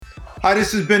Hi,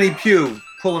 this is Benny Pough,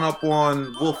 pulling up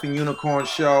on Wolf and Unicorn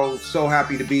Show. So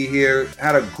happy to be here.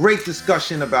 Had a great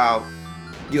discussion about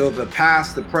the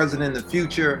past, the present, and the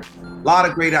future. A lot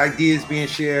of great ideas being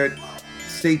shared.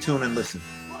 Stay tuned and listen.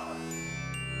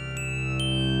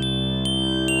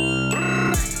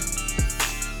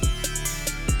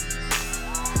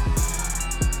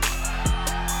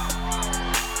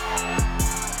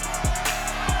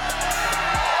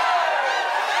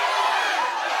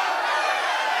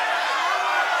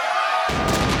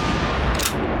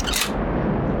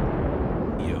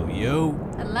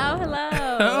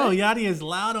 Yadi is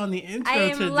loud on the intro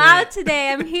today. I am loud today.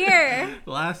 I'm here.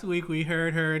 Last week we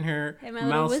heard her in her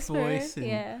mouse voice,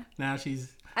 and now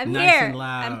she's nice here. And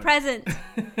loud. I'm present.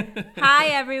 Hi,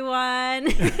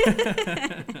 everyone.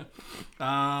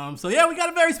 So we got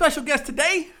a very special guest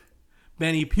today.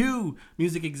 Benny Pough,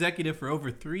 music executive for over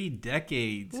 3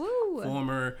 decades. Woo.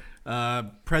 Former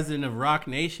president of Rock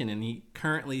Nation, and he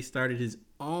currently started his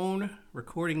own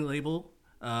recording label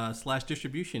 /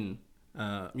 distribution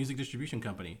music distribution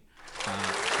company.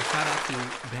 Shout out to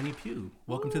Benny Pough.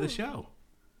 Welcome to the show.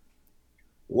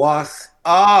 What's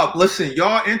up? Listen,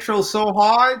 y'all intro so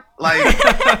hard. Like,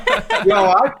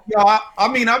 I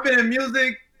mean, I've been in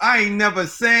music. I ain't never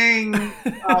sang.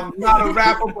 I'm not a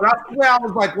rapper, but I swear I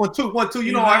was like 1, 2, 1, 2.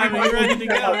 You know, everybody ready to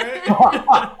go, right?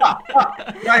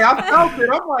 Like, I felt it.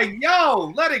 I'm like,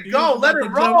 yo, let it go, let it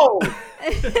roll.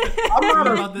 I'm not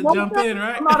about to jump in,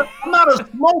 right? I'm not a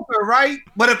smoker, right?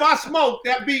 But if I smoke,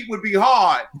 that beat would be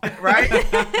hard, right?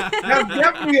 That's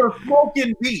definitely a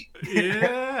smoking beat.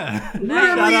 Yeah.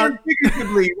 Really and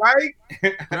figuratively, right?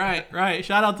 Right.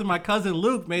 Shout out to my cousin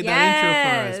Luke, made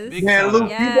that intro for us. Big man, Luke, you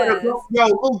better go. Yo,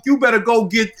 Luke, you better go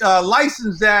get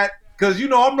licensed that, because you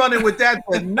know I'm running with that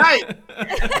tonight.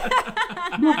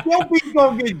 Luke, your beat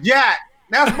gonna get jacked.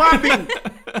 That's my beat.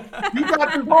 You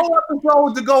got this whole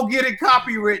episode to go get it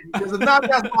copywritten, because if not,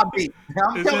 that's my beat.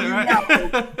 I'm telling you now.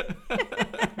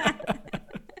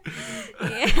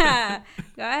 Yeah.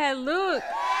 Go ahead, Luke.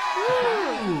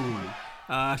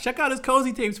 Check out his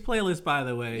Cozy Tapes playlist, by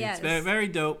the way. Yes. It's very, very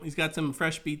dope. He's got some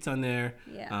fresh beats on there.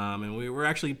 Yeah. And we're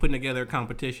actually putting together a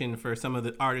competition for some of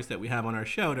the artists that we have on our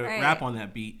show to rap on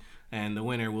that beat. And the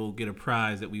winner will get a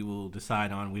prize that we will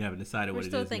decide on. We haven't decided what it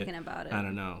is. We're still thinking about it. I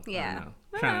don't know. Yeah.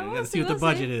 We'll see what the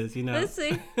budget is, you know. Let's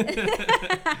see.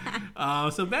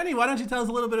 So, Benny, why don't you tell us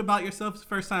a little bit about yourself? It's the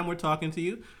first time we're talking to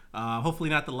you. Hopefully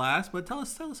not the last, but tell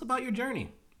us about your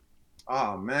journey.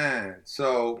 Oh, man.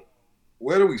 So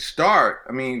where do we start?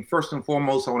 I mean, first and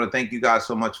foremost, I want to thank you guys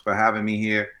so much for having me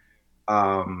here.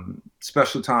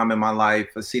 Special time in my life.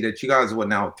 I see that you guys are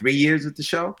now 3 years at the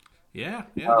show. Yeah.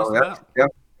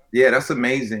 That's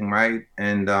amazing, right?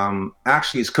 And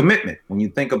actually, it's commitment. When you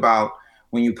think about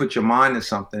when you put your mind to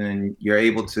something and you're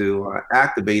able to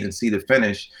activate and see the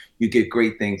finish, you get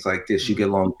great things like this. You get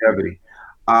longevity.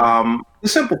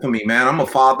 It's simple for me, man. I'm a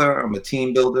father. I'm a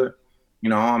team builder. You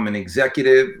know, I'm an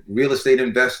executive, real estate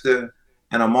investor,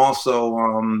 and I'm also,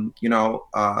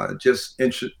 just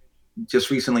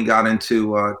recently got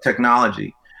into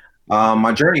technology.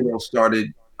 My journey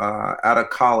started out of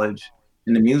college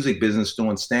in the music business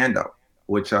doing stand-up,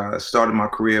 which I started my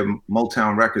career at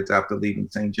Motown Records after leaving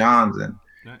St. John's, and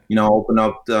opened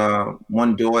up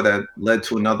one door that led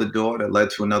to another door that led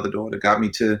to another door that got me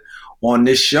to on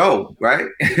this show, right?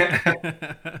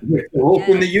 Wolf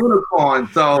and the Unicorn.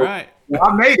 So I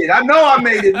made it. I know I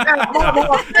made it.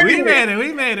 We made it.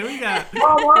 We made it. We got.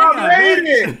 I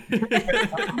made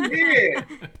it.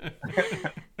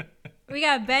 We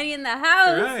got Benny in the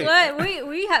house. Right. What?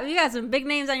 We got some big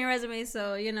names on your resume,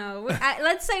 so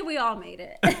let's say we all made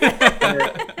it.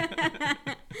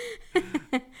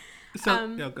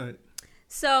 Go ahead.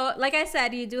 So, like I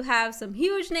said, you do have some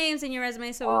huge names in your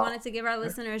resume, so we wanted to give our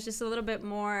listeners just a little bit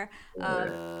more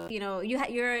of,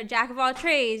 you're a jack of all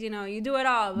trades, you do it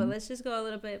all, but let's just go a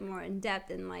little bit more in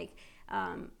depth and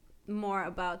more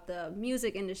about the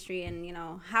music industry and,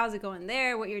 how's it going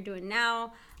there, what you're doing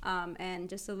now, and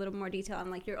just a little more detail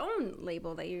on your own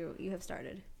label that you have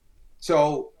started.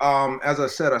 So, as I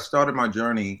said, I started my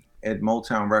journey at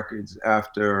Motown Records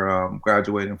after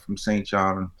graduating from St.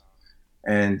 John.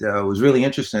 And it was really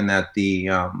interesting that the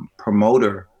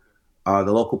promoter,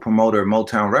 the local promoter of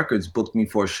Motown Records, booked me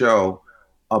for a show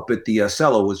up at the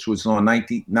Cellar, which was on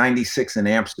 96 in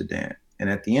Amsterdam. And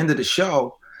at the end of the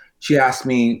show, she asked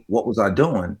me what was I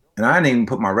doing, and I didn't even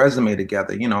put my resume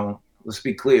together. Let's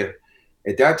be clear.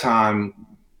 At that time,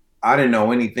 I didn't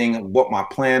know anything what my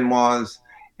plan was,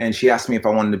 and she asked me if I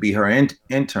wanted to be her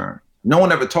intern. No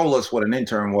one ever told us what an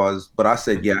intern was, but I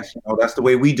said yes. That's the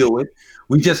way we do it.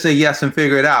 We just say yes and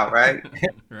figure it out, right?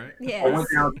 Right. Yes. I went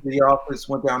down to the office,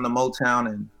 went down to Motown,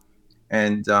 and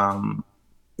And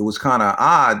it was kind of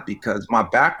odd because my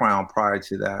background prior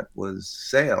to that was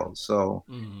sales. So,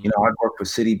 Mm-hmm. I'd worked for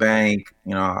Citibank,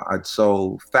 I'd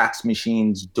sold fax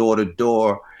machines door to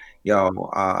door,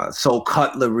 sold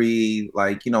cutlery,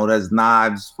 like, there's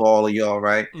knives for all of y'all,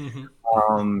 right?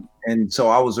 Mm-hmm. And so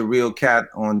I was a real cat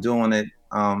on doing it,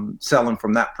 selling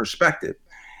from that perspective.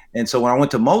 And so when I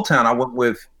went to Motown, I went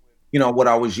with, what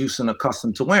I was used and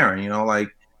accustomed to wearing, like,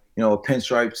 a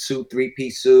pinstripe suit,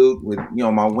 three-piece suit with,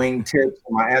 my wing tips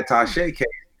and my attaché case.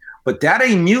 But that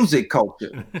ain't music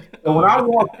culture. So when I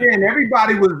walked in,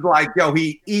 everybody was like, yo,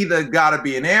 he either got to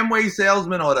be an Amway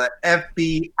salesman or the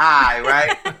FBI,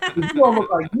 right? You don't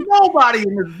look like nobody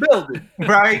in this building,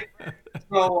 right?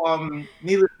 So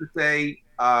needless to say,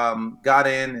 got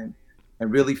in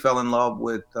and really fell in love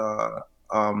with the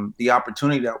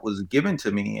opportunity that was given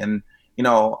to me. And,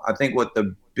 I think what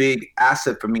the big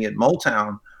asset for me at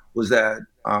Motown was that,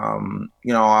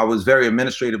 I was very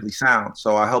administratively sound.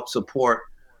 So I helped support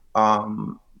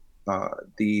the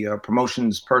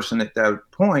promotions person at that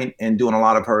point and doing a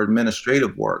lot of her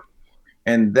administrative work.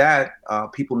 And that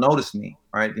people noticed me,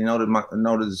 right? They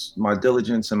noticed my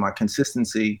diligence and my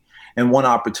consistency. And one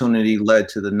opportunity led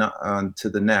to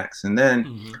the next. And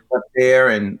then left there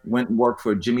and went and worked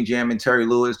for Jimmy Jam and Terry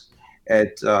Lewis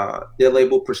at their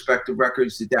label Perspective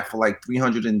Records. Did that for like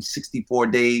 364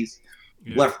 days.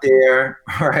 Yeah. Left there,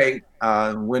 right?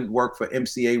 Went and worked for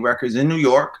MCA Records in New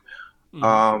York.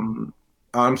 I'm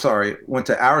sorry, went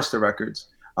to Arista Records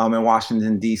in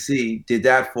Washington, D.C. Did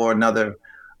that for another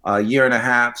year and a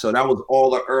half. So that was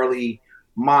all the early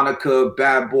Monica,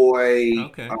 Bad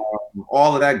Boy,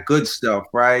 all of that good stuff,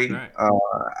 right?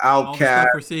 Outkast. All the stuff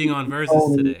we're seeing on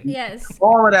Versus today. Yes.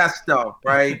 All of that stuff,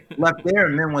 right? Left there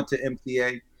and then went to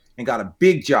MCA and got a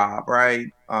big job, right?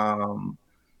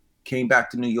 Came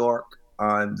back to New York,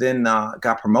 then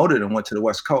got promoted and went to the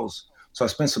West Coast. So I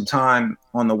spent some time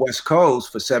on the West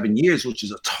Coast for 7 years, which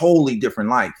is a totally different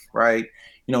life, right?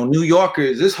 New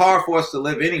Yorkers, it's hard for us to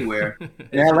live anywhere.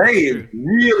 And LA is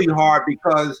really hard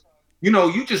because,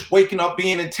 you just waking up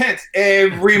being intense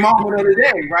every moment of the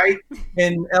day, right?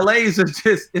 And LA is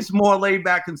it's more laid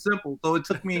back and simple. So it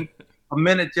took me a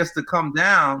minute just to come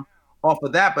down off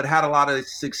of that, but had a lot of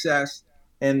success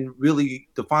and really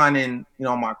defining,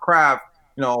 my craft,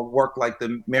 worked like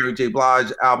the Mary J.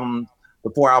 Blige album,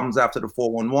 the 4 albums after the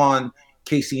 411,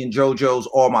 Casey and JoJo's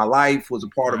All My Life was a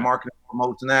part of marketing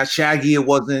promoting that. Shaggy, it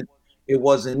wasn't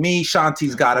me.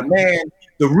 Shanti's Got a Man.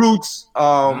 The Roots,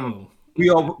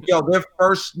 their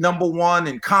first #1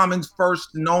 and Common's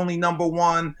first and only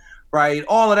 #1, right?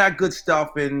 All of that good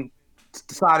stuff, and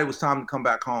decided it was time to come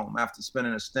back home after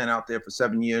spending a stint out there for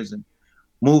 7 years and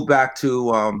moved back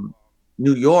to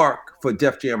New York for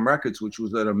Def Jam Records, which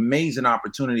was an amazing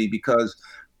opportunity because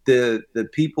the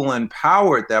people in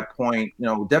power at that point,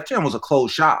 Def Jam was a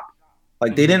closed shop.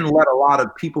 Like they didn't let a lot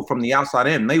of people from the outside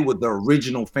in. They were the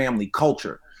original family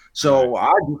culture. So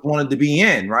I just wanted to be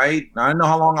in, right? I didn't know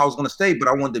how long I was going to stay, but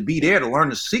I wanted to be there to learn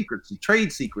the secrets, the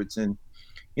trade secrets. And,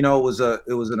 it was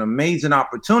an amazing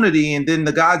opportunity. And then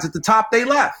the guys at the top, they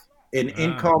left. And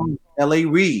in comes L.A.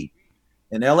 Reid.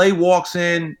 And L.A. walks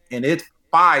in and it's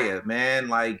fire, man.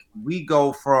 Like we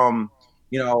go from,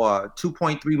 a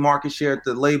 2.3 market share at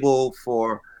the label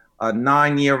for a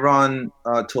 9-year run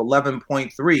to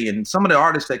 11.3. And some of the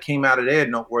artists that came out of there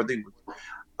noteworthy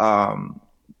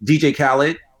DJ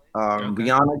Khaled,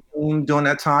 Rihanna came during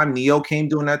that time, Neo came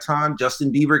during that time,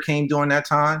 Justin Bieber came during that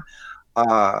time,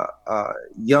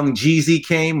 Young Jeezy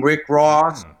came, Rick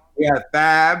Ross, we had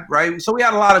Fab, right? So we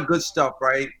had a lot of good stuff,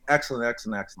 right? Excellent,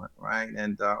 right?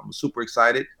 And I'm super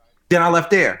excited. Then I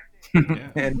left there.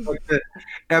 And went to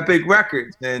Epic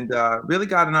Records and really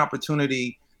got an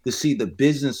opportunity to see the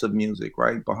business of music,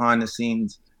 right? Behind the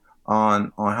scenes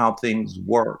on how things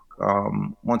work.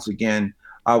 Once again,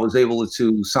 I was able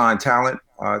to sign talent,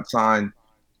 sign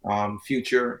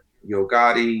Future, Yo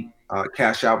Gotti,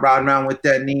 Cash Out, riding around with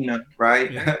that Nina,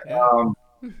 right?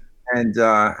 And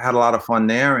had a lot of fun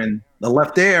there. And I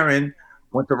left there and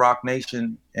went to Rock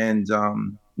Nation and,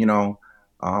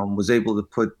 was able to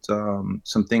put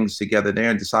some things together there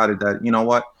and decided that,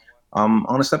 I'm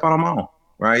going to step out on my own,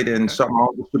 right? And start my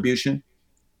own distribution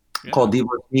called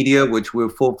Diverse Media, which we're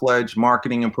full-fledged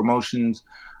marketing and promotions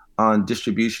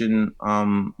distribution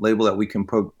label that we can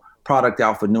put product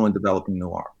out for new and developing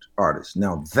new artists.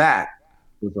 Now that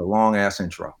was a long-ass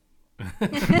intro.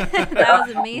 That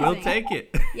was amazing. We'll take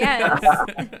it. Yes.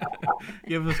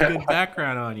 Give us good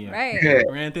background on you. Right. Yeah.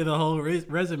 Ran through the whole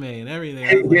resume and everything.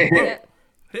 I was like,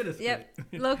 hit us. Yep.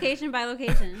 Location by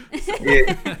location.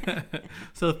 Yeah.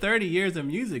 So 30 years of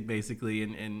music basically,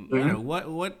 and you know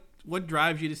what what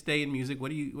drives you to stay in music?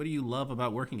 What do you love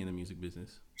about working in the music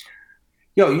business?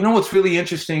 Yo, you know what's really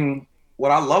interesting?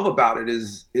 What I love about it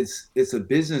is it's a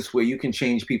business where you can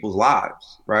change people's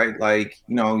lives, right? Like,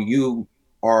 you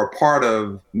are a part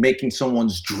of making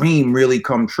someone's dream really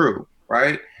come true,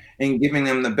 right? And giving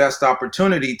them the best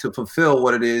opportunity to fulfill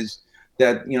what it is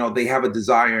that, they have a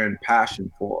desire and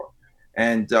passion for.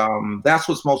 And that's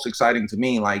what's most exciting to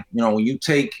me. Like, when you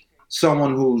take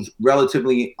someone who's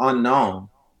relatively unknown,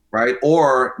 right,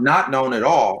 or not known at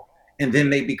all, and then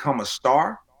they become a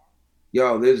star.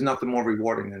 Yo, there's nothing more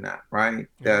rewarding than that, right?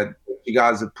 Yeah. That you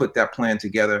guys have put that plan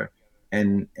together,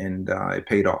 and it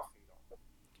paid off.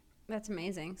 That's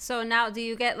amazing. So now, do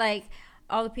you get like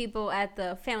all the people at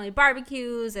the family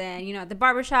barbecues and at the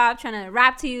barbershop trying to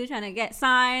rap to you, trying to get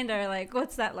signed, or like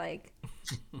what's that like?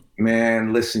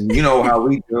 Man, listen, you know how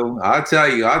we do. I tell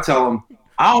them,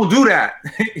 I don't do that.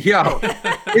 Yo,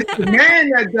 it's the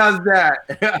man that does that.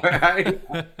 Right?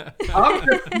 I'm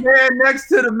just the man next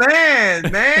to the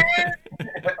man.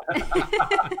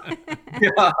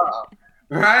 Yeah,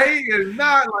 right? It's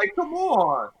not like, come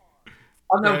on.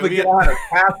 I'll never forget I had a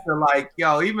pastor like,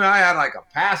 yo, even I had like a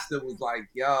pastor was like,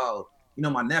 yo,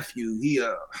 my nephew, he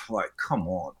like, come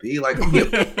on, B. Like, I'm here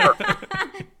for church.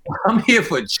 I'm here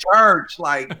for church.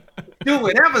 Like, dude,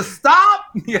 it ever stop?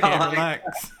 Yeah,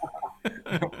 relax.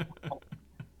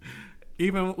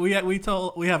 Even we have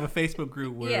a Facebook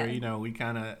group where we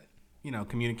kind of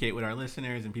communicate with our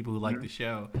listeners and people who like the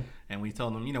show, and we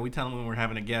tell them we tell them when we're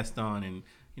having a guest on, and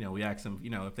we ask them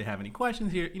if they have any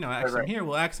questions here, ask them here,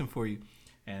 we'll ask them for you.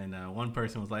 And one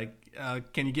person was like,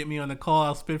 can you get me on the call?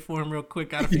 I'll spit for him real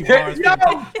quick. Got a few bars.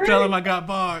 Tell him I got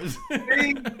bars.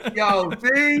 See?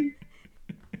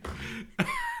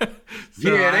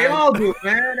 So yeah, they all do,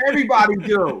 man. Everybody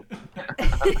do.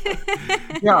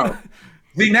 Yo,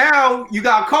 see, now you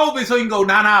got COVID, so you can go,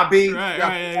 nah, B. Right,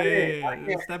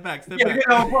 yeah. Step back.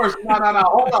 First.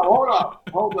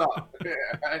 Hold up.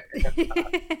 Yeah,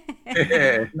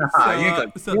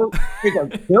 you ain't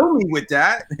gonna kill me with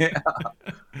that.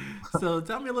 So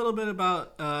tell me a little bit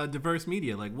about Diverse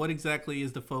Media. Like, what exactly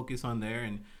is the focus on there,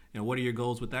 and what are your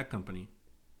goals with that company?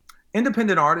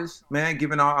 Independent artists, man,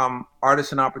 giving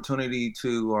artists an opportunity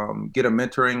to get a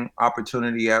mentoring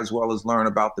opportunity as well as learn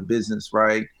about the business,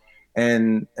 right?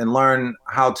 And learn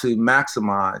how to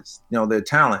maximize, their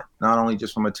talent, not only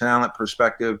just from a talent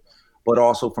perspective, but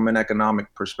also from an economic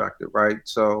perspective, right?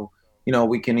 So,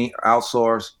 we can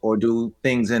outsource or do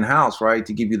things in-house, right,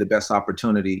 to give you the best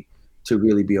opportunity to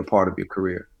really be a part of your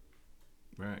career.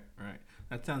 Right.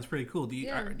 That sounds pretty cool.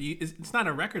 It's not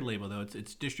a record label though;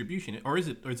 it's distribution, or is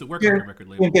it work on a record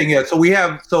label? Same thing, yeah.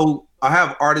 So I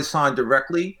have artists signed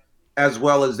directly, as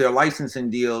well as their licensing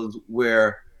deals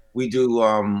where we do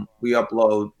we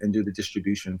upload and do the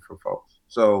distribution for folks.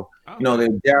 So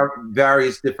there are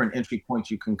various different entry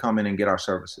points you can come in and get our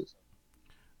services.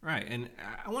 Right, and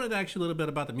I wanted to ask you a little bit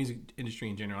about the music industry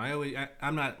in general.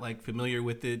 I'm not like familiar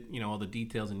with it, all the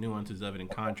details and nuances of it and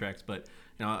contracts, but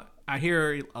I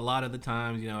hear a lot of the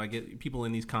times, I get people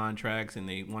in these contracts and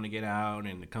they want to get out,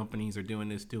 and the companies are doing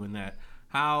this, doing that.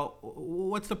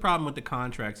 What's the problem with the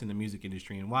contracts in the music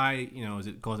industry, and why, is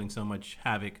it causing so much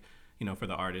havoc, for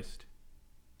the artist?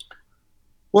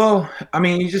 Well, I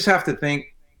mean, you just have to think.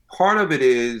 Part of it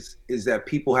is that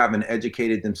people haven't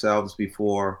educated themselves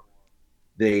before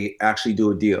they actually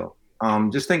do a deal.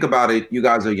 Just think about it. You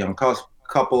guys are a young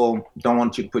couple. Don't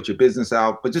want you to put your business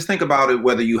out, but just think about it,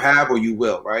 whether you have or you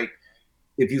will, right?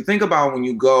 If you think about when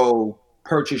you go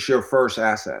purchase your first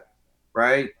asset,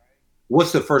 right?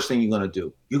 What's the first thing you're going to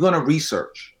do? You're going to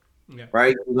research,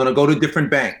 right? You're going to go to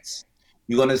different banks.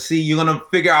 You're going to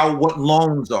figure out what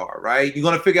loans are, right? You're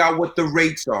going to figure out what the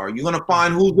rates are. You're going to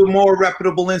find who's the more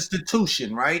reputable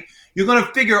institution, right? You're going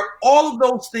to figure all of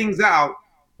those things out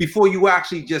before you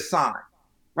actually just sign,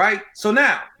 right? So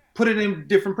now, put it in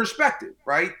different perspective,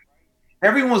 right?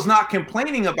 Everyone's not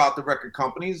complaining about the record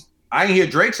companies. I ain't hear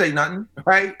Drake say nothing,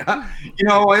 right?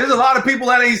 There's a lot of people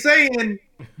that ain't saying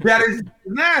that is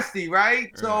nasty,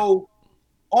 right? So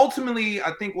ultimately,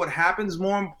 I think what happens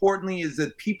more importantly is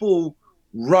that people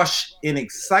rush in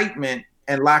excitement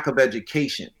and lack of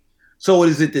education. So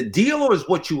is it the deal or is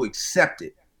what you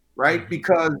accepted, right?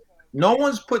 Because no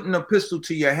one's putting a pistol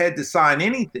to your head to sign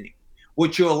anything.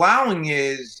 What you're allowing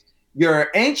is your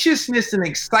anxiousness and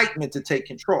excitement to take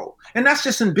control. And that's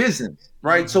just in business,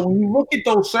 right? So when you look at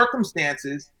those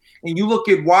circumstances and you look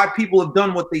at why people have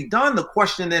done what they've done, the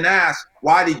question then asks,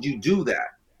 why did you do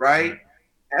that, right?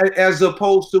 As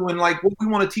opposed to when, like, what we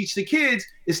want to teach the kids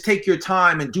is take your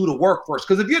time and do the work first.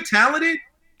 Because if you're talented,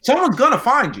 someone's going to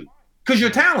find you because you're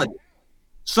talented.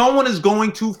 Someone is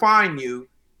going to find you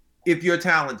if you're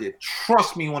talented.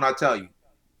 Trust me when I tell you.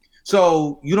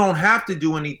 So you don't have to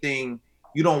do anything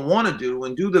you don't want to do,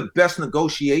 and do the best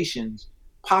negotiations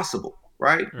possible,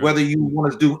 right? Right. Whether you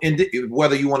want to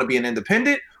whether you want to be an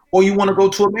independent or you want to go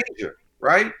to a major,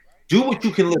 right? Do what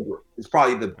you can live with. It's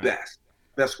probably the Right.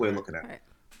 best way of Right. looking at it. Right.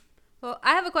 Well,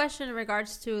 I have a question in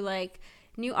regards to like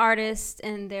new artists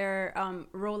and their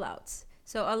rollouts.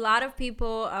 So a lot of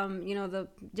people,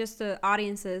 the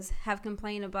audiences have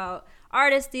complained about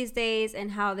artists these days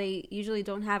and how they usually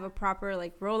don't have a proper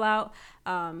like rollout.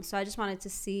 So I just wanted to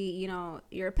see,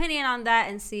 your opinion on that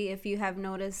and see if you have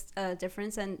noticed a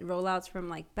difference in rollouts from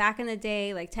like back in the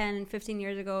day, like 10 and 15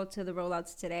 years ago to the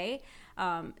rollouts today.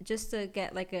 Just to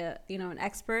get like an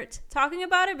expert talking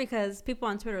about it, because people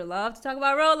on Twitter love to talk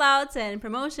about rollouts and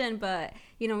promotion, but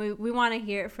we want to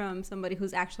hear it from somebody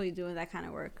who's actually doing that kind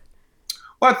of work.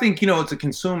 Well, I think, it's a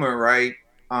consumer, right?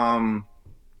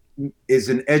 Is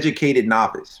an educated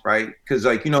novice, right? Because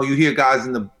like, you hear guys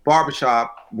in the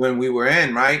barbershop when we were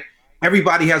in, right?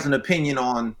 Everybody has an opinion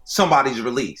on somebody's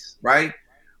release, right?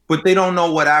 But they don't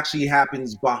know what actually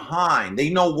happens behind.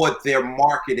 They know what they're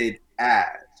marketed as,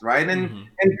 right? And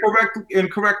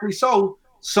correctly so.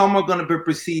 Some are going to be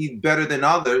perceived better than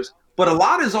others, but a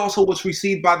lot is also what's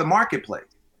received by the marketplace,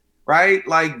 right?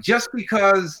 Like just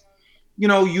because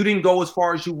you didn't go as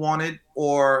far as you wanted,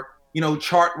 or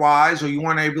chart wise, or you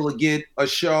weren't able to get a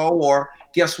show, or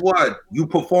guess what, you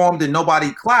performed and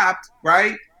nobody clapped,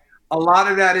 right? A lot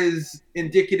of that is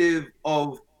indicative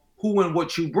of who and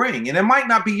what you bring, and it might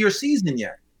not be your season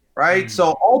yet, right?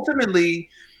 So ultimately,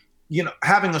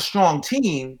 having a strong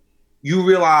team, you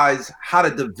realize how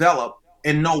to develop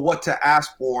and know what to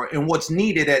ask for and what's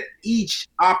needed at each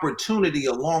opportunity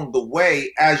along the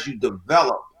way as you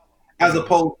develop, as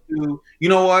opposed to, you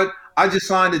know what, I just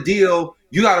signed a deal,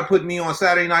 you got to put me on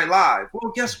Saturday Night Live.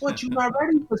 Well, guess what? You're not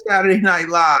ready for Saturday Night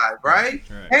Live, right?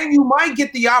 And you might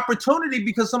get the opportunity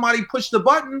because somebody pushed the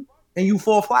button and you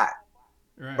fall flat,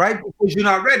 right? Because you're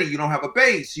not ready. You don't have a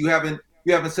base. You haven't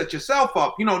set yourself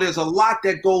up. There's a lot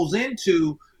that goes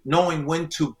into knowing when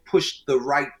to push the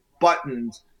right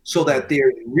buttons so that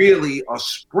there's really a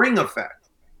spring effect.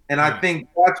 And I think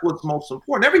that's what's most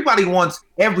important. Everybody wants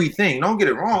everything. Don't get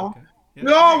it wrong. Okay. Yeah.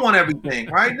 We all want everything,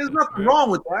 right? There's nothing wrong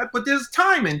with that, but there's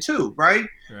timing too, right?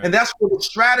 And that's where the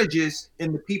strategists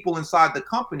and the people inside the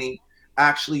company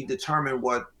actually determine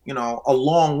what,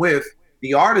 along with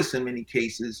the artists in many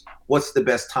cases, what's the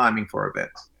best timing for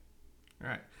events. All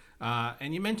right.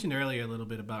 And you mentioned earlier a little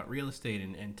bit about real estate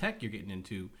and tech you're getting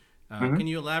into. Can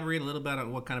you elaborate a little bit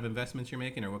on what kind of investments you're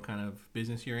making or what kind of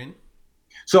business you're in?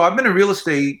 So I've been in real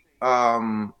estate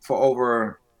for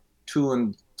over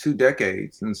two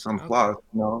decades and some plus.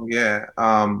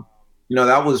 That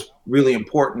was really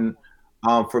important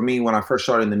for me when I first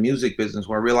started in the music business,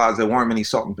 where I realized there weren't many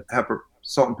salt and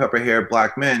pepper haired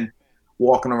black men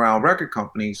walking around record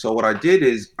companies. So what I did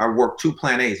is I worked two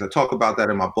Plan A's. I talk about that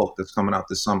in my book that's coming out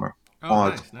this summer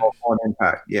on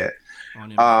Impact. Yeah.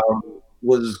 On Impact.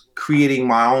 Was creating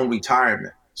my own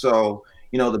retirement. So,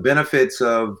 the benefits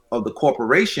of the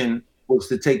corporation was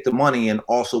to take the money and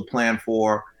also plan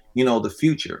for, the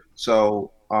future.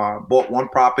 So bought one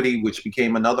property, which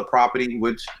became another property,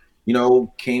 which,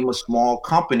 came a small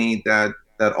company that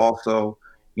also,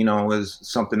 is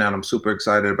something that I'm super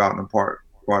excited about and a part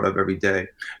of every day.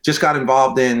 Just got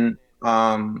involved in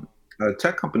a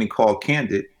tech company called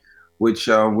Candid, which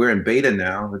we're in beta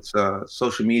now. It's a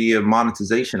social media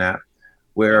monetization app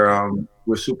where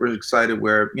we're super excited,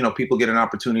 where people get an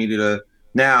opportunity to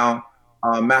now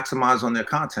maximize on their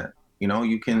content.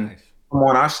 You can come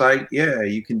on our site. Yeah,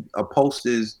 you can. A post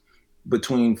is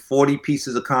between 40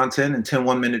 pieces of content and 10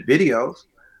 1-minute videos,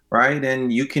 right?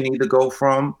 And you can either go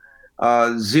from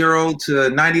 0 to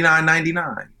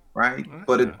 99.99, right?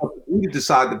 But it's up to you to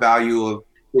decide the value of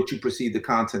what you perceive the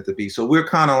content to be. So we're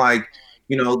kind of like,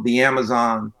 the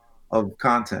Amazon of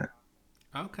content.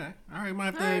 Okay. All right.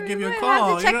 Might have to give you a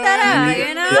call. Have to check that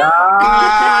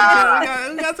out,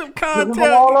 we got some content.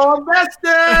 All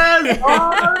investors.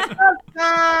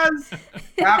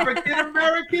 African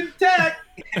American tech.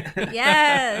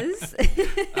 Yes.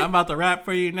 I'm about to rap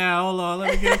for you now. Hold on.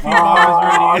 Let me get a few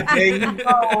bars ready. There you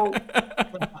go.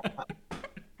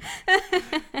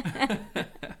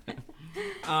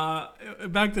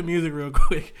 Back to music real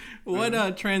quick.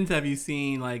 What trends have you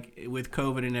seen, like with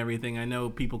COVID and everything? I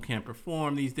know people can't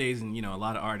perform these days, and a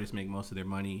lot of artists make most of their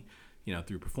money,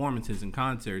 through performances and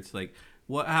concerts. Like,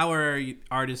 how are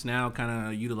artists now kind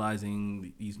of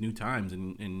utilizing these new times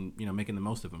and making the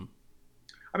most of them?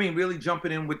 I mean, really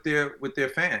jumping in with their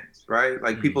fans, right?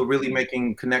 Like people really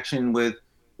making connection with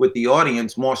the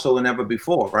audience more so than ever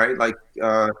before, right? Like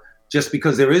just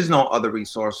because there is no other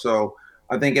resource. So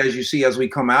I think as you see, as we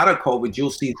come out of COVID,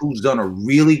 you'll see who's done a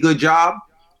really good job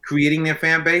creating their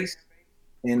fan base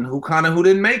and who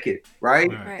didn't make it,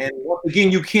 right? Right. And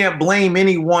again, you can't blame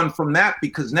anyone from that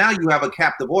because now you have a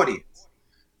captive audience,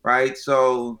 right?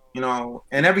 So,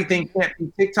 and everything can't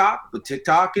be TikTok, but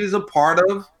TikTok is a part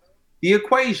of the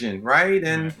equation, right?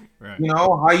 And Right.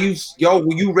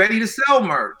 were you ready to sell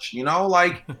merch?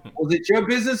 Like, was it your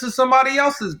business or somebody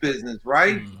else's business,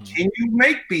 right? Mm-hmm. Can you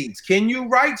make beats? Can you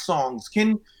write songs?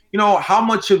 How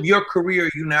much of your career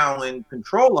are you now in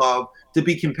control of to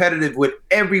be competitive with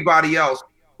everybody else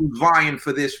who's vying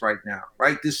for this right now,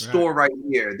 right? This store right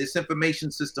here, this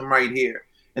information system right here.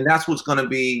 And that's what's going to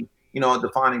be, a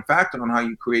defining factor on how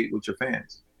you create with your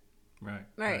fans.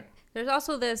 Right. There's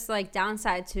also this like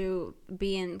downside to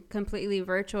being completely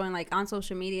virtual and like on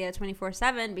social media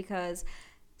 24/7 because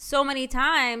so many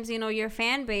times, your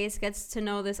fan base gets to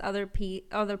know this other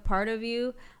part of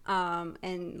you,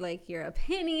 and like your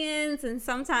opinions, and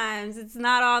sometimes it's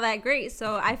not all that great.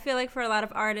 So I feel like for a lot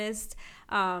of artists,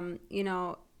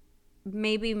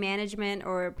 maybe management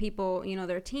or people,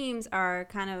 their teams are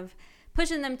kind of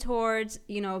pushing them towards,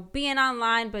 being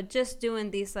online, but just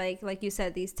doing these, like you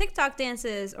said, these TikTok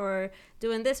dances or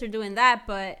doing this or doing that.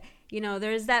 But,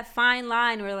 there's that fine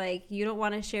line where like you don't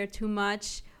want to share too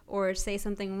much or say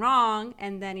something wrong,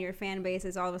 and then your fan base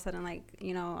is all of a sudden like,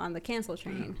 on the cancel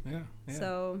train. Yeah.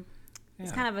 So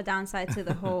it's kind of a downside to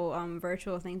the whole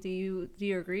virtual thing. Do you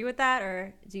agree with that,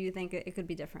 or do you think it could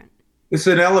be different? It's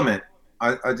an element.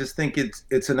 I just think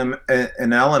it's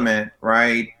an element,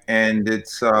 right? And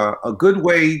it's a good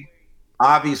way,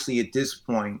 obviously, at this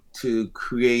point, to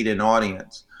create an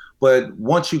audience. But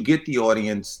once you get the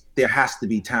audience, there has to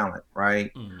be talent,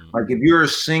 right? Like if you're a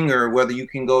singer, whether you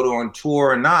can go on tour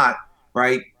or not,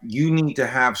 right? You need to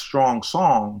have strong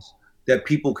songs that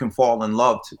people can fall in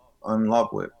love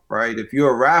with, right? If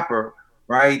you're a rapper,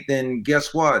 right, then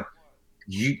guess what?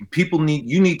 You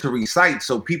need to recite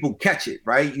so people catch it,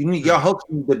 right? Your hooks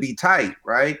need to be tight,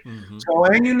 right? So,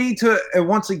 and you need to, and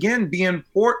once again, be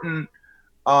important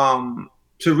to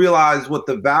realize what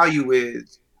the value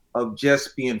is of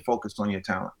just being focused on your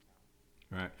talent.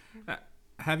 Right.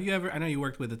 Have you ever, I know you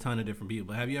worked with a ton of different people,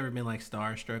 but have you ever been like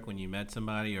starstruck when you met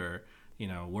somebody or,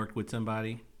 worked with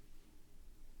somebody?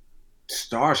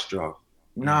 Starstruck?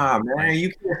 Nah, man, you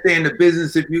can't stay in the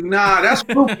business if that's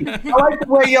groupie. I like the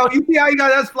way, you see how you got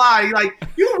that's fly. Like,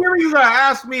 you gonna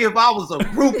ask me if I was a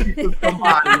groupie for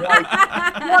somebody. Like,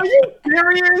 are you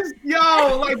serious?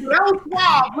 Yo, like, that was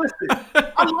wild. Listen,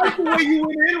 I like the way you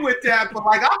went in with that, but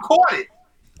like, I caught it.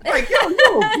 Like, yo,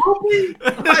 you a groupie?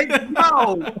 Like,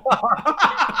 no.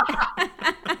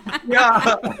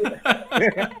 Yeah.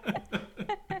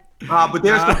 But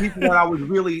there's some people that I was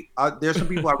really, there's some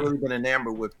people I've really been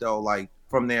enamored with though, like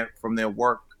from their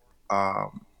work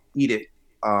edict,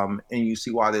 and you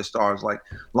see why they're stars. Like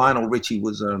Lionel Richie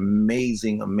was an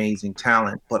amazing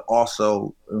talent, but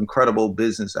also incredible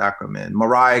business acumen.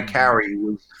 Mariah Carey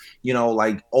was,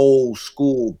 like old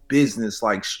school business,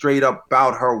 like straight up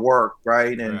about her work,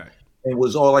 right? And it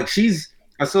was all like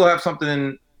I still have something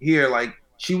in here, like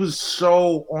she was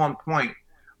so on point.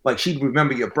 Like she'd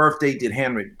remember your birthday, did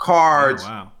handwritten cards. Oh,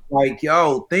 wow. Like,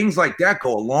 yo, things like that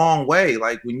go a long way.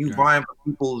 Like when you vying for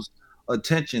people's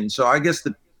attention. So I guess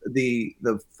the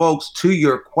folks, to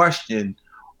your question,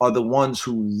 are the ones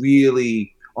who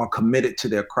really are committed to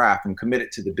their craft and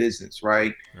committed to the business,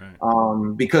 right?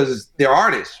 Because they're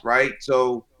artists, right?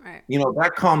 So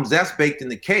that's baked in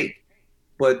the cake.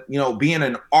 But being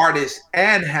an artist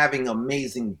and having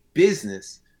amazing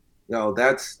business,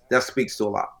 that speaks to a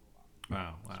lot.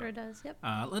 Wow. Sure does. Yep.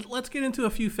 Let's get into a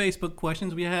few Facebook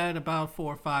questions. We had about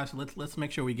 4 or 5, so let's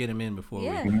make sure we get them in before we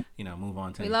move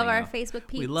on to. We love our Facebook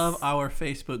peeps. We love our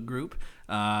Facebook group.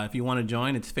 If you want to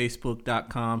join, it's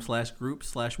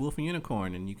facebook.com/group/Wolf and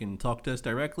Unicorn, and you can talk to us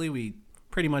directly. We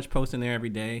pretty much post in there every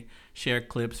day. Share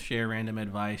clips, share random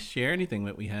advice, share anything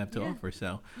that we have to offer.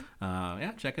 So,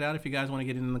 check it out if you guys want to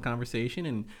get into the conversation,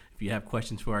 and if you have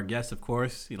questions for our guests, of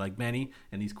course, like Benny,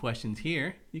 and these questions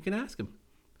here, you can ask them.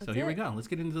 So here we go. Let's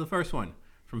get into the first one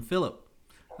from Philip.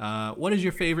 What is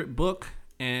your favorite book,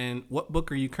 and what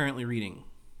book are you currently reading?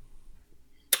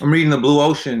 I'm reading The Blue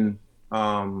Ocean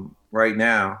right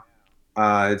now.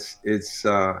 It's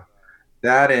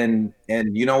that and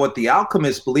you know what? The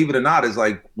Alchemist, believe it or not, is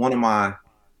like one of my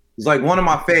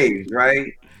faves,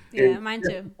 right? Yeah, mine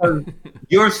too.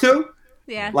 Yours too?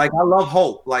 Yeah. Like I love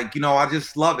hope. Like I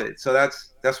just love it. So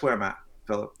that's where I'm at,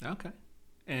 Philip. Okay.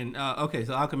 And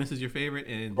so Alchemist is your favorite,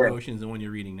 and Blue Ocean is the one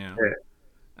you're reading now. Yeah.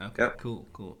 Okay. Yep.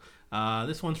 Cool.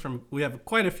 This one's we have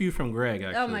quite a few from Greg,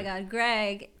 actually. Oh my God,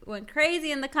 Greg went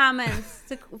crazy in the comments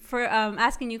for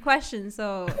asking you questions.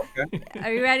 So,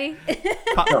 are you ready?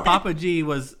 Papa G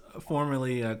was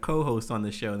formerly a co-host on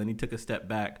the show, then he took a step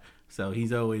back, so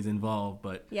he's always involved,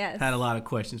 but had a lot of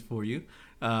questions for you.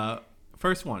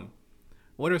 First one,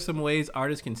 what are some ways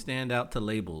artists can stand out to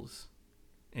labels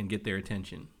and get their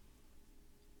attention?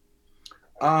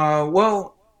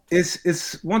 Well,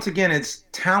 it's once again, it's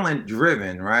talent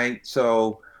driven, right?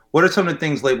 So what are some of the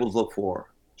things labels look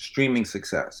for? Streaming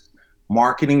success,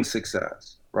 marketing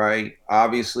success, right?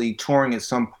 Obviously touring at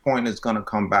some point is going to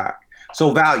come back.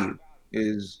 So value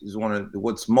is one of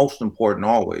what's most important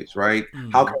always, right?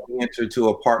 Mm-hmm. How can we enter to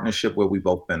a partnership where we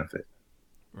both benefit?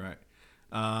 Right.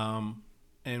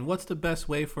 And what's the best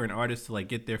way for an artist to like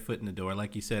get their foot in the door?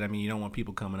 Like you said, I mean, you don't want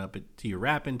people coming up to you,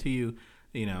 rapping to you,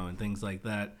 and things like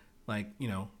that. Like,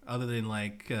 other than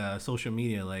like social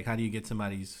media, like how do you get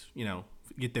somebody's,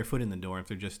 get their foot in the door if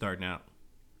they're just starting out?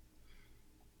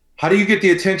 How do you get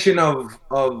the attention of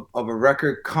a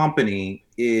record company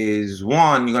is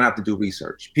one, you're going to have to do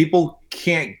research. People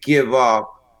can't give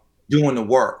up doing the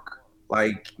work.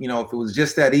 Like, if it was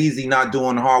just that easy, not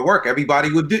doing hard work,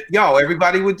 everybody would do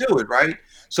it, right?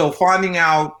 So finding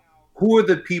out who are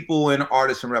the people in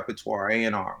artists and repertoire,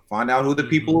 A&R. Find out who the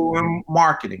people who are in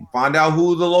marketing. Find out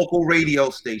who the local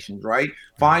radio stations, right?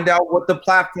 Find out what the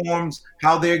platforms,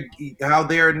 how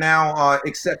they're now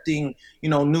accepting,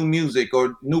 new music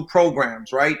or new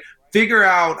programs, right? Figure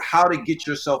out how to get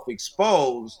yourself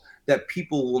exposed that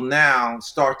people will now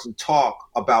start to talk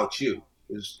about you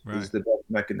is the best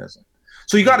mechanism.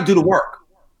 So you got to do the work.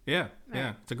 Yeah,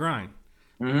 it's a grind.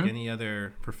 Mm-hmm. Like any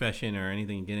other profession or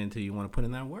anything you get into, you want to put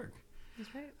in that work. That's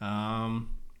right.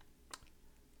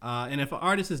 And if an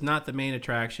artist is not the main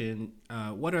attraction,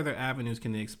 what other avenues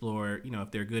can they explore?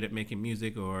 If they're good at making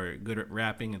music or good at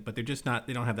rapping, but they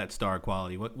don't have that star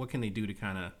quality. What can they do to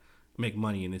kind of make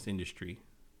money in this industry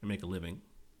and make a living?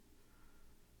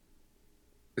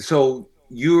 So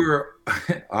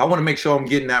I want to make sure I'm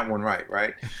getting that one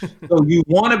right? So you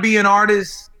want to be an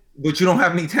artist, but you don't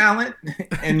have any talent,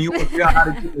 and you want to figure out how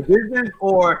to do the business,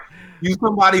 or you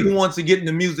somebody who wants to get in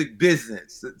the music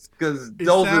business? Because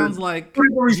those sounds are like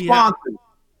responses.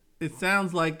 It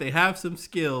sounds like they have some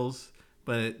skills,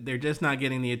 but they're just not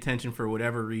getting the attention for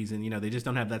whatever reason. They just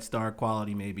don't have that star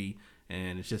quality maybe,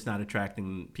 and it's just not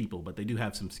attracting people, but they do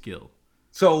have some skill.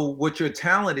 So what your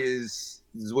talent is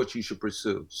what you should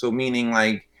pursue. So meaning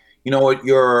like, what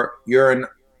you're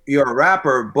a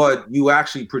rapper, but you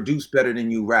actually produce better than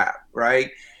you rap,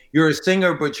 right? You're a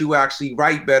singer, but you actually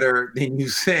write better than you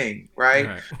sing,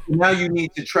 right? Now you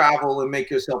need to travel and make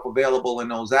yourself available in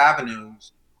those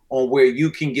avenues on where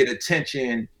you can get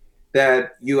attention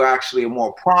that you actually are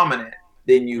more prominent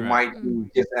than you might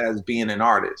be just as being an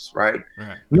artist, right?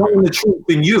 Knowing the truth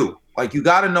in you. Like you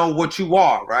got to know what you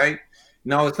are, right?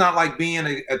 No, it's not like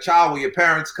being a child where your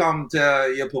parents come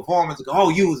to your performance and go, "Oh,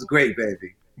 you was great,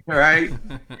 baby." Right?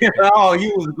 "Oh,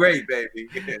 you was great, baby."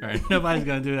 Right. Nobody's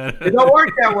gonna do that. It don't work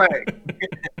that way.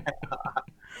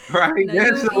 Right? No,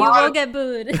 you will get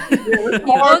booed. You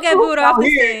will get booed off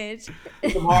the stage.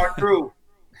 It's some hard truth.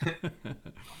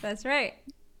 That's right.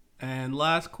 And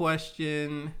last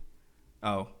question.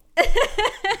 Oh.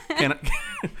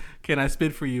 Can I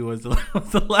spit for you was the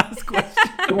last question.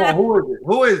 Come on,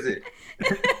 who is it?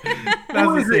 That's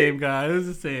the same guy. It was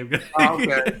the same guy. Oh,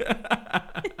 okay.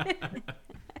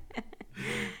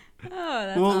 Oh,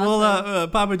 that's awesome.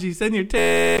 Papa G, send your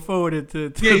tape forwarded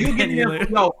to you get me.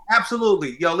 Yo,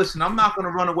 absolutely. Yo, listen, I'm not going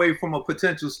to run away from a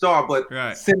potential star, but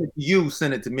send it to you,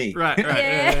 send it to me. Right.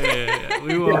 Yeah.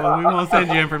 We won't send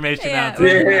you information out to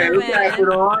you. Yeah, we pass it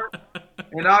on.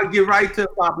 And I'll get right to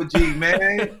Papa G,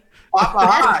 man. Papa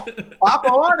hot. Papa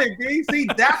on it, D. See,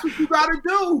 that's what you gotta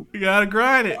do. You gotta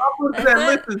grind it. Papa said,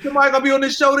 listen, somebody gonna be on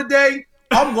this show today.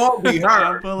 I'm gonna be her.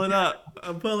 I'm pulling up.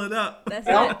 I'm pulling up.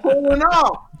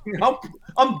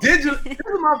 I'm digital. This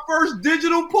is my first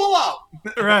digital pull up.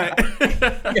 Right.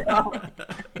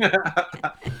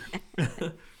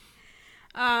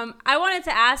 I wanted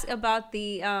to ask about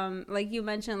the like you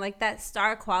mentioned, like that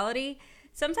star quality.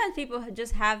 Sometimes people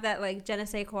just have that like je ne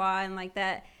sais quoi and like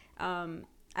that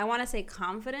I want to say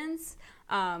confidence,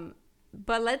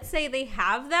 but let's say they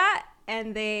have that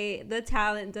and the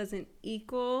talent doesn't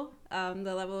equal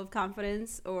the level of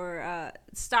confidence or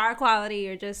star quality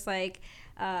or just like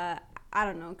I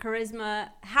don't know, charisma.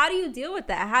 How do you deal with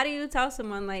that? How do you tell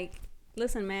someone like,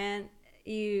 listen, man,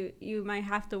 you might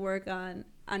have to work on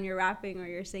your rapping or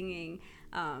your singing,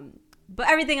 but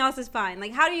everything else is fine.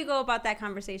 Like, how do you go about that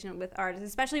conversation with artists,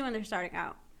 especially when they're starting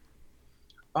out?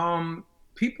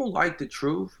 People like the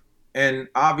truth, and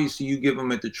obviously you give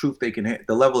them at the truth they can,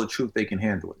 the level of truth they can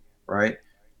handle it, right?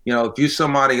 You know, if you're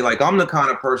somebody like I'm the kind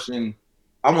of person,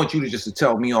 I want you to just to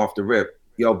tell me off the rip,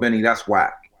 yo, Benny, that's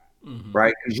whack,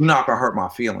 right? Because you're not gonna hurt my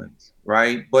feelings,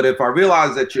 right? But if I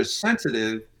realize that you're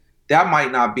sensitive, that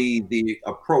might not be the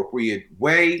appropriate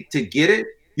way to get it.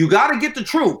 You got to get the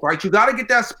truth, right? You got to get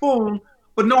that spoon,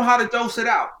 but know how to dose it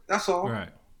out. That's all. Right.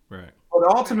 Right.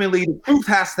 But ultimately, the truth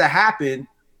has to happen,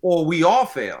 or we all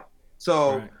fail.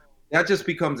 So Right. that just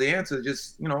becomes the answer.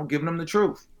 Just giving them the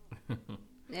truth.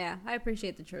 Yeah, I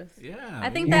appreciate the truth. Yeah. I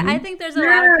think there's a lot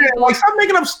Yeah, of people. like stop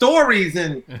making up stories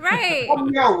and Right.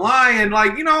 lying.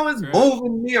 Like it's Right.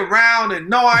 moving me around, and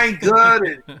no, I ain't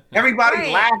good, and everybody's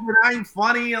Right. laughing. I ain't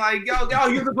funny. Like yo,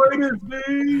 you're the greatest,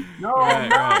 man. No, I'm Right.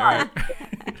 not.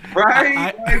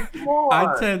 Right? Like, come on.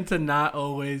 I tend to not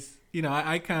always,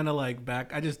 I kind of like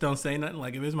back. I just don't say nothing.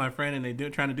 Like if it's my friend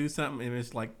and trying to do something, if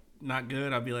it's like not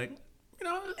good, I'll be like,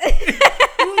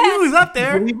 who's up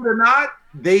there? Believe it or not,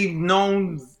 they've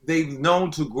known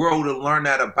to grow to learn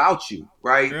that about you,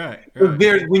 right? Right.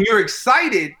 When you're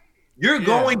excited, you're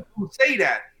going to say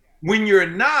that. When you're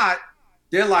not,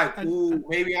 they're like, ooh,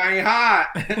 maybe I ain't hot.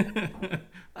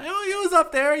 Like, oh, you was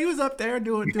up there. You was up there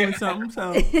doing something.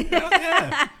 So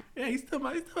yeah, he's still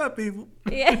my people.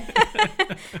 Yeah.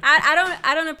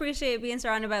 I don't appreciate being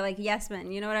surrounded by like yes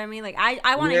men. You know what I mean? Like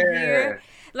I want to hear,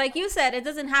 like you said, it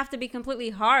doesn't have to be completely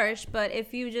harsh, but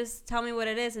if you just tell me what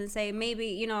it is and say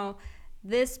maybe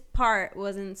this part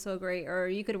wasn't so great, or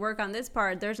you could work on this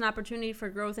part, there's an opportunity for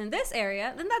growth in this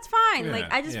area, then that's fine. Yeah,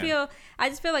 like I just feel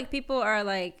like people are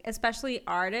like, especially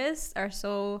artists, are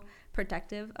so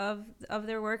protective of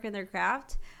their work and their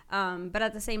craft, but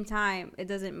at the same time it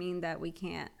doesn't mean that we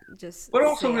can't just but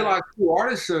also realize too,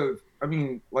 artists are,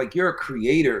 like you're a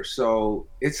creator, so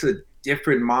it's a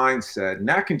different mindset, and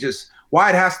that can just why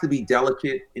it has to be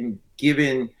delicate and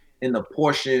given in the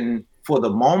portion for the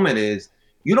moment is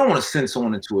you don't want to send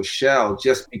someone into a shell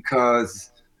just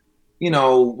because we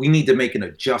need to make an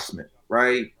adjustment,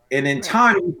 right? And in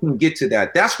time, you can get to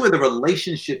that. That's where the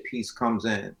relationship piece comes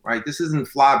in, right? This isn't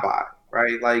flyby,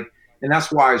 right? Like, and that's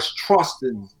why trust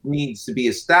needs to be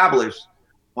established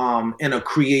in a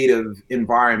creative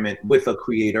environment with a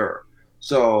creator.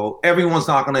 So everyone's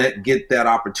not going to get that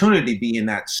opportunity to be in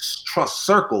that trust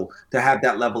circle to have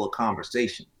that level of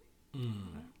conversation.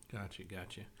 Gotcha.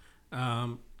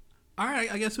 All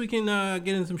right, I guess we can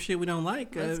get in some shit we don't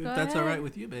like. If that's all right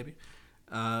with you, baby.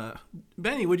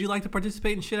 Benny, would you like to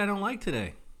participate in shit I don't like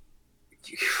today?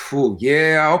 Ooh,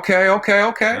 yeah, okay. All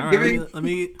right, let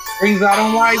me things I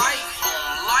don't like.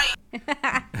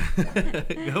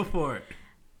 Go for it.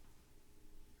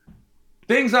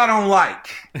 Things I don't like,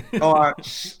 or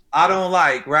I don't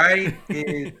like, right?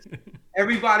 Is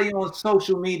everybody on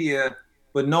social media,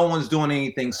 but no one's doing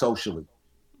anything socially.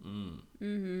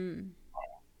 Mm-hmm.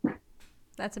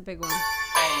 That's a big one.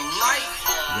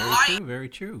 Very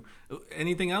true.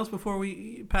 Anything else before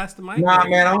we pass the mic? Nah,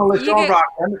 man, I'm gonna let y'all rock.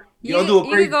 You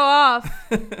can go off.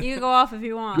 You can go off if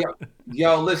you want.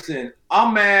 Yo, listen,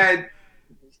 I'm mad.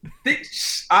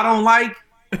 I don't like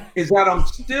is that I'm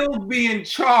still being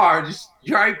charged,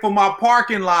 right, for my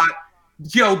parking lot,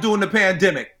 during the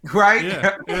pandemic, right?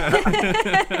 Yeah.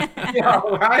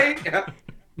 Yo, right?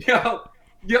 Yo,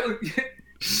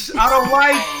 I don't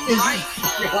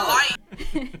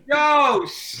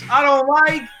I don't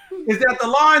like is that the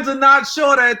lines are not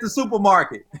shorter at the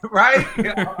supermarket, right?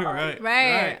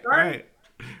 Right.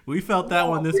 We felt that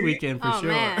one this weekend for sure.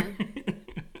 Man.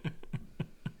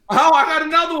 Oh, I got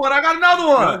another one. Go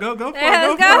for it. Go.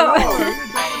 Another one.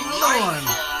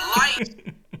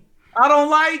 I don't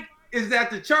like is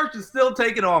that the church is still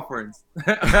taking offerings.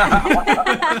 That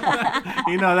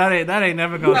ain't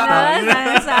never gonna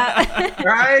stop.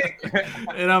 Right?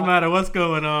 It don't matter what's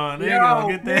going on. They ain't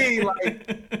gonna get that.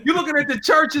 Like, you're looking at the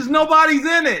churches, nobody's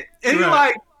in it, and you're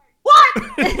like, what?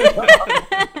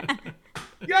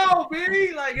 Yo,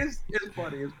 baby, like it's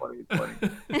funny.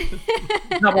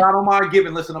 No, but I don't mind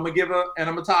giving. Listen, I'm a giver and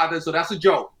I'm a tither, so that's a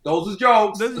joke. Those are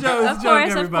jokes. This is a joke,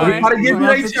 everybody. Everybody give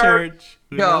me a church.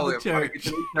 Yo, church.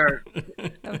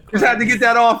 Just had to get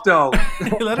that off, though.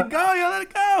 Let it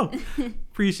go.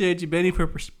 Appreciate you, Benny, for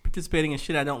participating in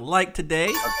shit I don't like today.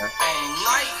 Okay.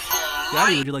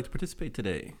 Yadi, would you like to participate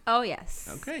today? Oh, yes.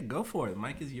 Okay, go for it. The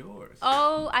mic is yours.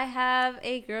 Oh, I have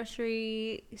a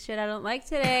grocery shit I don't like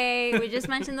today. We just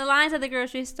mentioned the lines at the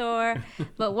grocery store.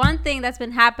 But one thing that's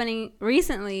been happening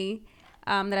recently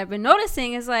that I've been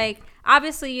noticing is, like,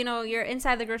 obviously, you're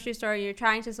inside the grocery store. You're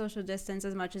trying to social distance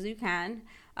as much as you can.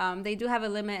 They do have a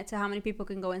limit to how many people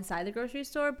can go inside the grocery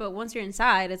store. But once you're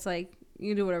inside, it's like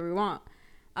you do whatever you want.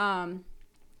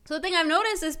 So the thing I've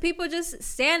noticed is people just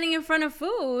standing in front of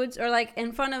foods or like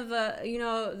in front of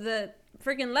the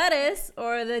freaking lettuce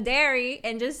or the dairy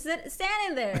and just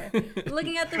standing there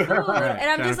looking at the food. Right,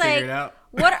 and I'm just like,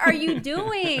 what are you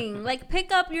doing? Like,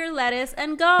 pick up your lettuce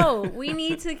and go. We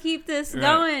need to keep this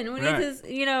going. We need to,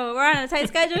 we're on a tight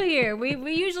schedule here.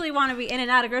 We usually want to be in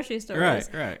and out of grocery stores.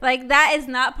 Right. Like, that is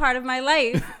not part of my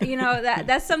life.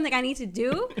 That's something I need to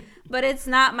do, but it's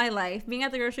not my life. Being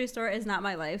at the grocery store is not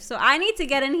my life. So I need to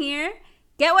get in here,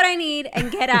 get what I need,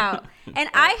 and get out. And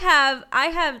I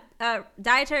have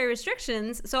dietary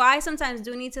restrictions, so I sometimes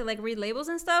do need to like read labels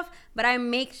and stuff, but I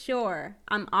make sure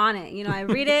I'm on it. I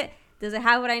read it. Does it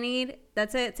have what I need?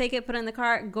 That's it. Take it, put it in the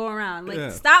cart, go around.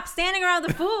 Like, stop standing around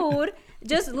the food,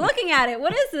 just looking at it.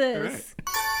 What is this?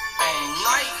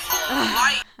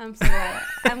 I'm so glad.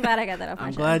 I'm glad I got that off my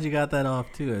chest. I'm glad you got that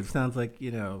off, too. It sounds like,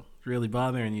 really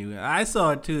bothering you. I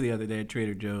saw it, too, the other day at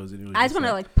Trader Joe's. And it was I just want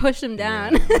to, like, push him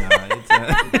down. Move out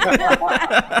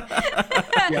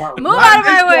of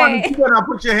my way. You better not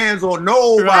put your hands on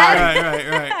nobody.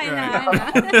 Right. I know.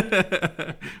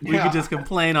 We could just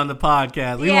complain on the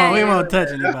podcast. We won't touch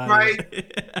anybody. Right.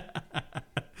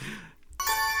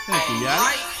 Thank you,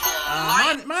 guys.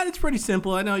 Mine is pretty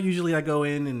simple. I know usually I go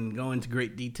into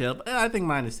great detail, but I think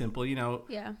mine is simple.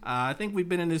 I think we've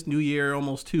been in this new year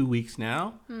almost 2 weeks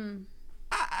now.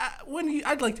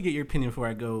 I'd like to get your opinion before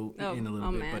I go in a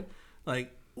little bit. Man. But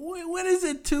like, when is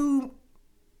it too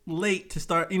late to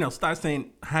start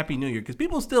saying Happy New Year? Because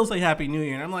people still say Happy New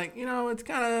Year, and I'm like, it's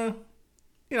kind of,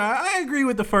 I agree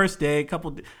with the first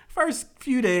first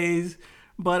few days.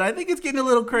 But I think it's getting a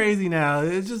little crazy now.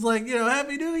 It's just like,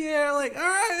 Happy New Year. Like, all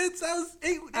right, that was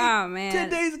 10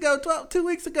 days ago, 2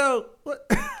 weeks ago. What?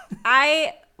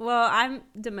 I'm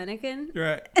Dominican.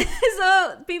 Right.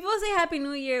 So people say Happy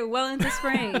New Year well into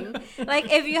spring.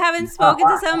 Like, if you haven't spoken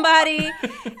to somebody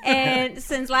and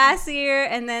since last year,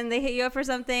 and then they hit you up for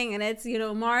something and it's,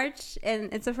 March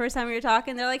and it's the first time you're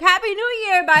talking, they're like, Happy New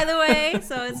Year, by the way.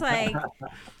 So it's like...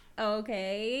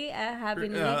 Okay, Happy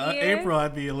New Year. April,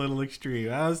 I'd be a little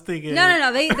extreme. I was thinking...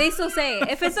 No. They still say it.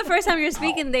 If it's the first time you're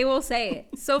speaking, they will say it.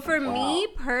 So for me,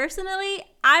 personally,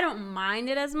 I don't mind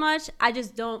it as much. I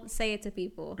just don't say it to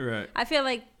people. Right. I feel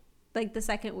like the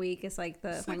second week is like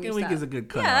the... Second week is a good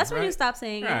cutoff. Yeah, that's when you stop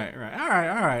saying it. Right. All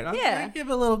right. I'll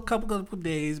give it a couple of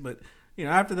days, but,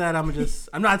 after that, I'm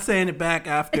not saying it back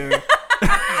after...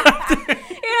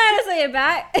 You're not going to say it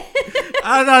back.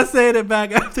 I'm not saying it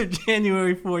back after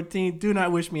January 14th. Do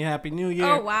not wish me Happy New Year.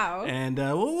 Oh, wow. And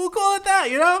we'll call it that,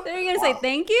 Then you're going to say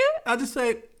thank you? I'll just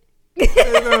say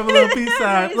a little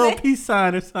peace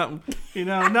sign or something.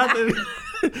 Nothing.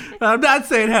 I'm not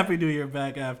saying Happy New Year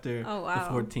back after the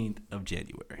 14th of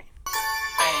January.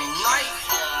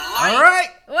 All right.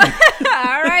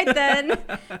 All right, then.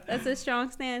 That's a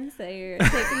strong stance that you're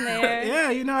taking there. Yeah,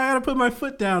 I got to put my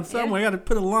foot down somewhere. I got to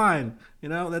put a line.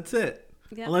 That's it.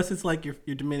 Yep. Unless it's like your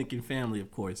Dominican family,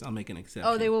 of course. I'll make an exception.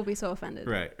 Oh, they will be so offended.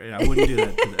 Right. I wouldn't do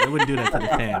that. I wouldn't do that to the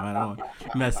fam. I don't want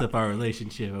to mess up our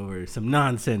relationship over some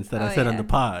nonsense that I said on the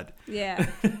pod. Yeah.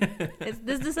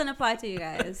 This doesn't apply to you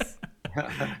guys.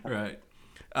 Right.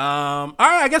 All right.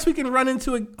 I guess we can run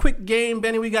into a quick game.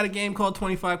 Benny, we got a game called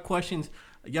 25 Questions.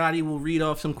 Yachty will read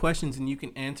off some questions, and you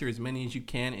can answer as many as you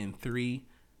can in 3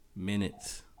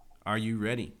 minutes. Are you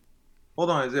ready? Hold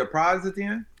on. Is there a prize at the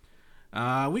end?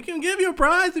 We can give you a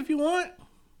prize if you want.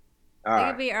 It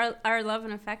could be our love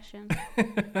and affection. We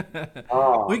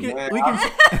can.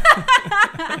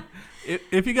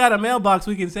 If you got a mailbox,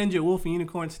 we can send you a Wolf and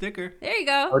Unicorn sticker. There you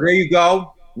go. Oh, there you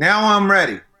go. Now I'm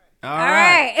ready. All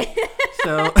right.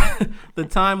 So the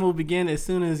time will begin as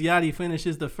soon as Yachty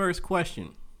finishes the first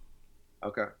question.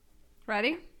 Okay.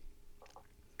 Ready?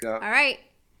 Go. All right.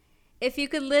 If you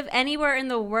could live anywhere in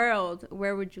the world,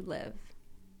 where would you live?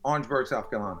 Orangeburg, South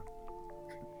Carolina.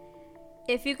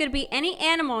 If you could be any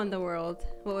animal in the world,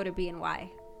 what would it be and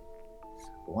why?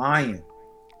 Lion.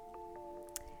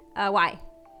 Why?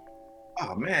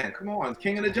 Oh, man. Come on.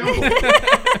 King of the jungle.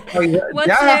 What's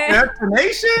y'all have an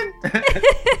explanation?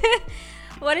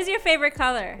 What is your favorite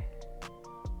color?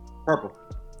 Purple.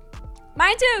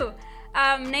 Mine too.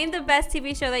 Name the best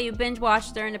TV show that you binge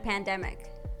watched during the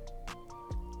pandemic.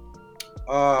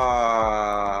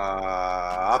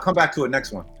 I'll come back to it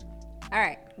next one. All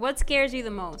right. What scares you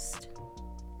the most?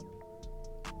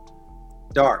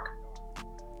 Dark.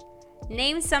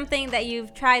 Name something that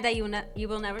you've tried that you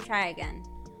will never try again.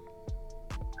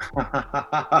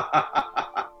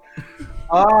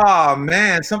 Oh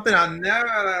man, something I'll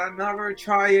never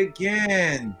try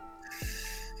again.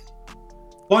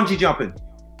 Bungee jumping.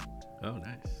 Oh,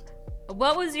 nice.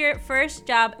 What was your first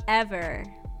job ever?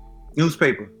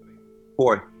 Newspaper.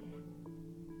 Boy.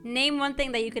 Name one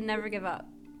thing that you could never give up.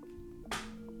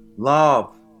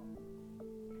 Love.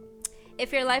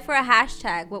 If your life were a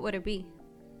hashtag, what would it be?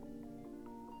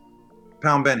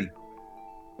 Pound Benny.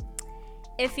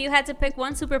 If you had to pick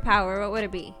one superpower, what would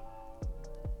it be?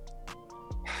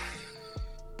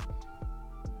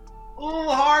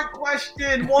 Oh, hard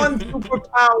question. One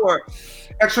superpower.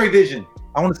 X-ray vision.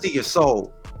 I want to see your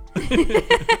soul.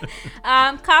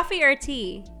 Coffee or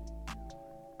tea?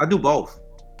 I do both.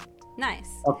 Nice.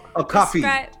 A coffee.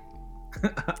 A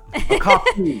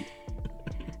coffee.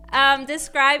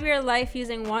 Describe your life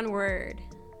using one word.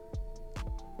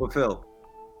 Fulfill.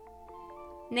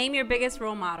 Name your biggest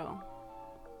role model.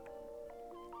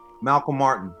 Malcolm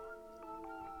Martin.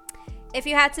 If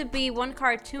you had to be one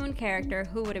cartoon character,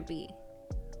 who would it be?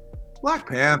 Black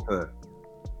Panther.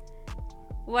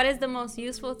 What is the most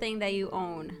useful thing that you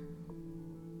own?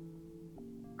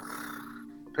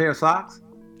 Pair of socks.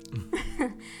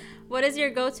 What is your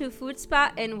go-to food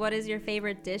spot and what is your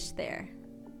favorite dish there?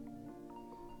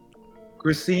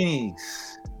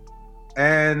 Grissini's.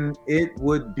 And it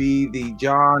would be the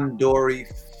John Dory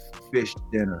fish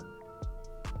dinner.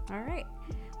 All right.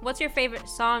 What's your favorite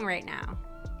song right now?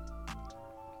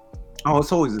 Oh,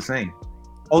 it's always the same.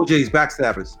 OJ's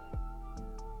Backstabbers.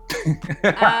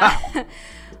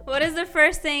 What is the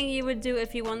first thing you would do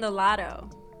if you won the lotto?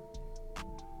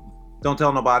 Don't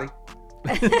tell nobody.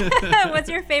 What's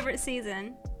your favorite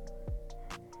season?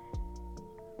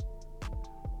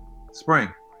 Spring.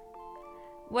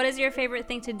 What is your favorite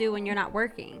thing to do when you're not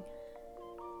working?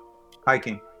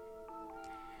 Hiking.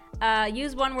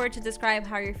 Use one word to describe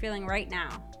how you're feeling right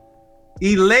now.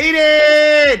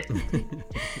 Elated!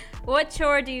 What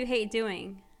chore do you hate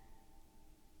doing?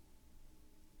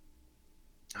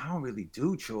 I don't really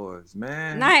do chores,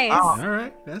 man. Nice. Oh, All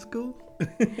right, that's cool.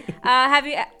 Have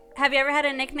you ever had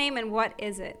a nickname and what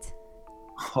is it?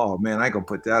 oh, man, I ain't gonna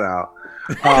put that out.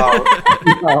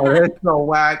 Oh, that's so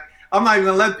whack. I'm not even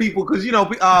gonna let people, because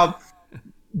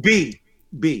B.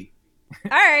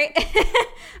 All right.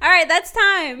 All right, that's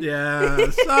time. Yeah,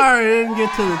 sorry, I didn't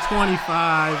get to the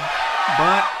 25,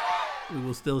 but we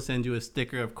will still send you a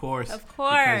sticker, of course. Of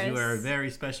course. Because you are a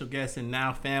very special guest and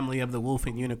now family of the Wolf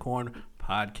and Unicorn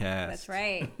podcast. That's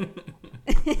right.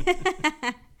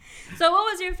 So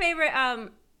what was your favorite,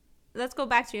 let's go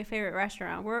back to your favorite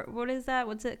restaurant. What is that?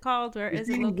 What's it called? Where is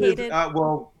it located?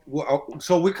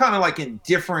 So we're kind of like in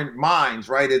different minds,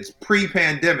 right? It's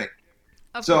pre-pandemic.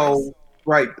 Of course.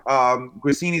 Right.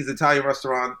 Grissini's Italian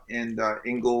restaurant in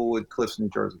Inglewood Cliffs, New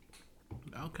Jersey.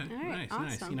 Okay, All right,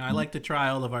 nice. awesome. I like to try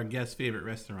all of our guests' favorite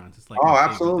restaurants. It's like Oh, my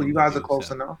favorite absolutely. thing You to guys do, are close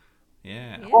so. enough.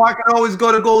 Yeah. Oh, I can always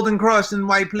go to Golden Crush in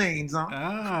White Plains, huh?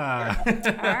 Ah. All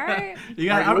right. We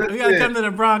gotta come to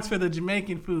the Bronx for the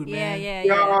Jamaican food, man. Yeah.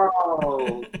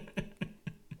 Yo.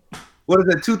 What is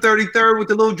it, 233rd with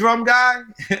the little drum guy?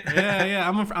 Yeah.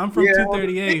 I'm from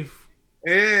 238th.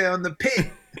 Yeah, on the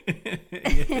pit.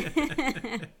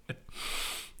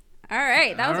 All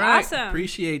right. That was awesome.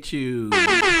 Appreciate you.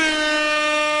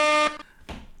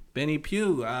 Benny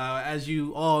Pough, as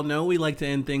you all know, we like to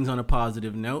end things on a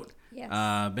positive note. Yes.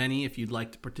 Benny, if you'd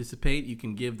like to participate, you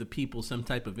can give the people some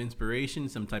type of inspiration,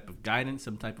 some type of guidance,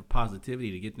 some type of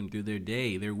positivity to get them through their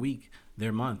day, their week,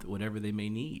 their month, whatever they may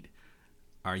need.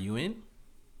 Are you in?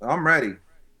 I'm ready.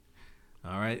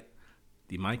 All right.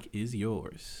 The mic is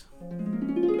yours.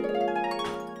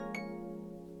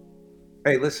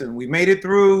 Hey, listen, we made it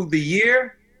through the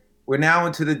year. We're now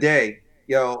into the day.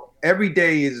 Yo, every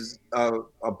day is a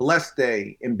blessed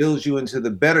day and builds you into the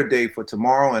better day for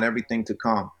tomorrow and everything to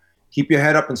come. Keep your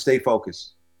head up and stay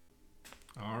focused.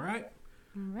 All right.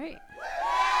 All right.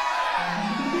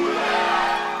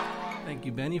 Thank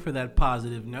you, Benny, for that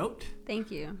positive note.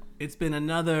 Thank you. It's been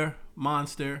another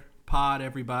monster pod,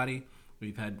 everybody.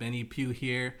 We've had Benny Pough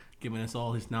here giving us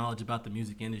all his knowledge about the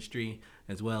music industry,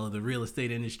 as well as the real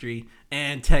estate industry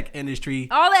and tech industry.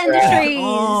 All the industries.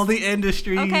 All the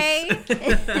industries. Okay.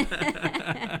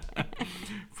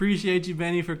 Appreciate you,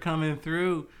 Benny, for coming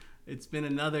through. It's been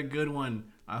another good one.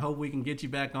 I hope we can get you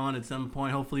back on at some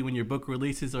point. Hopefully when your book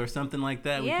releases or something like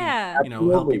that, Yeah. we can,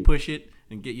 help you push it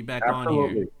and get you back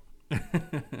Absolutely. on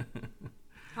here.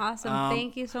 Awesome.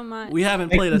 Thank you so much. We haven't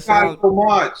Thank played you a song. guys so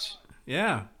much.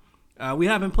 Yeah. We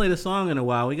haven't played a song in a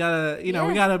while. We got we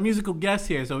got a musical guest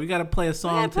here, so we got to play a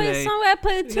song today. We gotta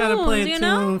play a We got to play a tune,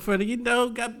 tune for the,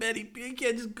 got Betty. You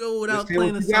can't just go without Let's see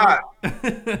playing what a you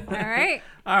song. All right.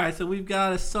 All right, so we've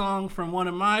got a song from one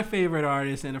of my favorite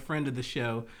artists and a friend of the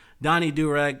show, Donnie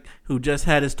Durek, who just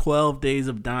had his 12 Days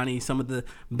of Donnie, some of the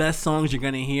best songs you're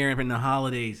going to hear in the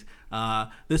holidays.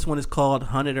 This one is called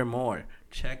 100 or More.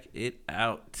 Check it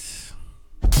out.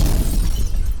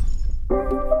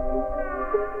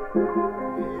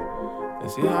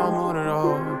 See how I'm moving it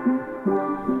all.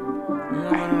 See how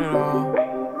I'm running it all.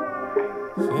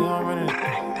 See how I'm running it.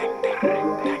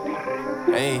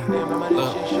 Hey,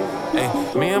 look,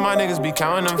 hey, me and my niggas be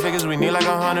counting them figures, we need like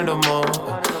 100 or more.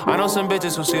 I know some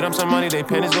bitches who see them some money, they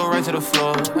panties go right to the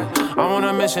floor. I'm on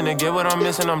a mission to get what I'm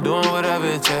missing, I'm doing whatever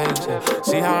it takes.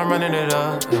 See how I'm running it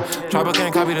up, Trapper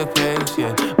can't copy the pace,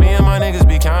 yeah. Me and my niggas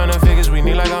be counting them figures, we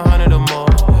need like 100 or more.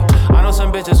 I know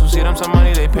some bitches who see them some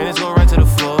money, they panties go right to the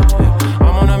floor.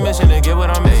 I'm on a mission to get what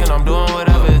I'm missing, I'm doing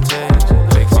whatever it takes.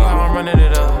 See how I'm running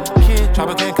it up,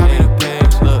 Trapper can't copy the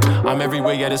pace, look. I'm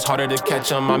everywhere, yet it's harder to catch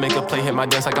them. I make a play, hit my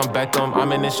dance like I'm Beckham.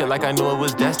 I'm in this shit like I knew it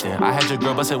was destined. I had your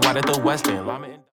girl busted wide at the West End.